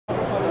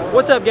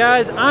What's up,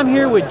 guys? I'm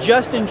here with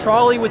Justin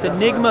Trolley with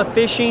Enigma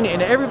Fishing,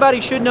 and everybody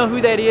should know who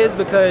that is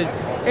because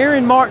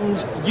Aaron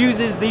Martins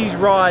uses these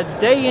rods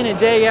day in and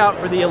day out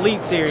for the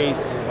Elite Series.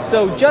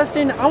 So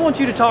Justin, I want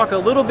you to talk a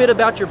little bit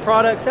about your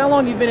products, how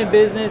long you've been in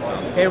business,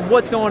 and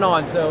what's going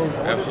on. So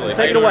absolutely,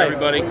 take it away.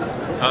 Everybody.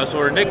 So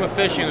we're Enigma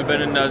Fishing. We've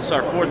been in this is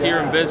our 4th year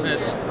in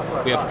business.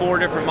 We have 4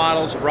 different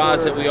models of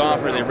rods that we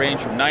offer. They range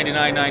from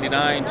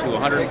 $99.99 to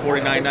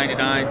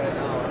 $149.99.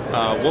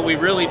 What we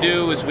really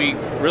do is we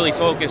really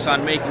focus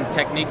on making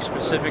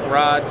technique-specific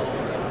rods.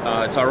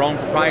 It's our own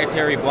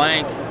proprietary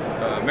blank,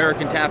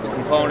 American tackle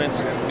components.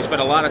 We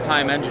spend a lot of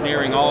time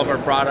engineering all of our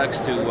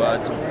products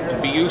to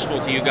be useful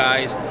to you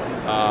guys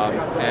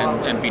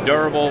and be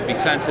durable, be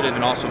sensitive,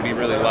 and also be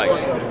really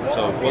light.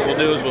 So what we'll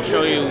do is we'll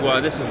show you,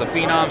 this is the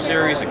Phenom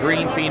series, the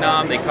green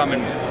Phenom. They come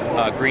in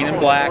green and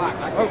black.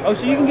 Oh,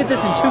 so you can get this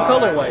in 2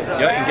 colorways.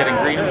 Yeah, you can get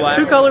in green and black.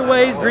 2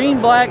 colorways,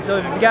 green, black, so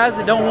the guys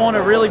that don't want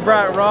a really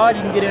bright rod,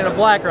 you can get it in a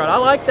black rod. I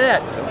like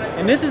that.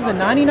 And this is the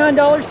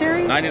 $99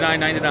 series?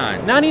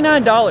 $99.99.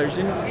 $99.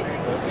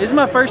 And this is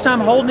my first time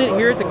holding it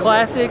here at the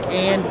Classic,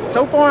 and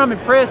so far I'm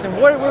impressed,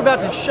 and what we're about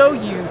to show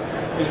you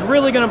is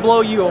really going to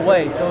blow you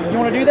away. So you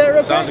want to do that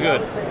real quick? Sounds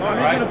good. I'm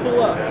just going to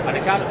pull up. On the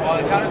count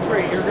of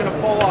 3, you're going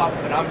to pull up,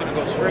 and I'm going to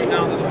go straight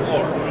down to the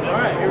floor. All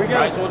right, here we go.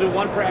 All right, so we'll do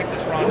 1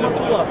 practice run. I'm going to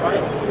pull up, right?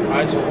 All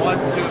right, so 1,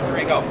 2,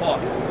 3, go. Pull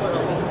up.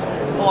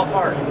 Pull up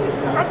hard.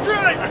 I'm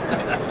trying.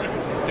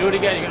 Do it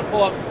again. You're going to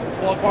pull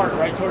up harder,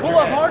 right towards your head. Pull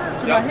up harder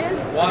to my head?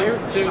 1,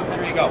 2,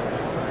 3, go.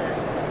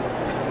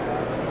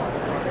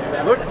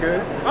 Looked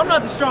good. I'm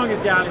not the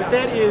strongest guy, but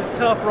that is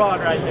tough rod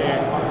right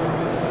there.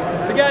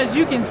 So guys,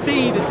 you can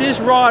see that this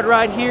rod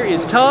right here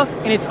is tough,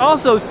 and it's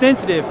also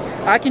sensitive.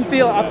 I can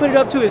feel, I put it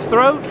up to his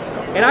throat,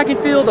 and I can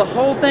feel the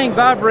whole thing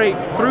vibrate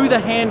through the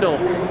handle.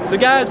 So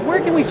guys, where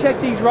can we check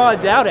these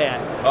rods out at?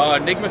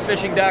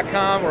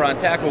 Enigmafishing.com. We're on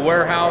Tackle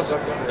Warehouse.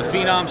 The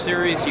Phenom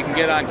series you can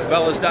get on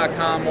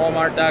Cabela's.com,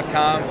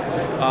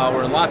 Walmart.com.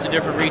 We're in lots of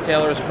different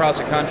retailers across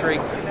the country.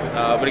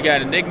 But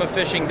again,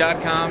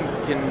 Enigmafishing.com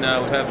can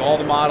we have all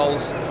the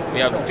models. We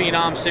have the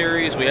Phenom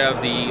series, we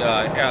have the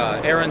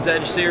Aaron's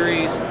Edge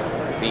series,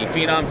 the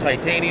Phenom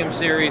Titanium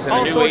series, and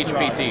all the new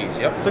HPTs.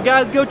 Yep. So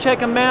guys, go check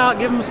them out,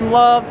 give them some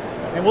love,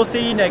 and we'll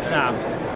see you next time.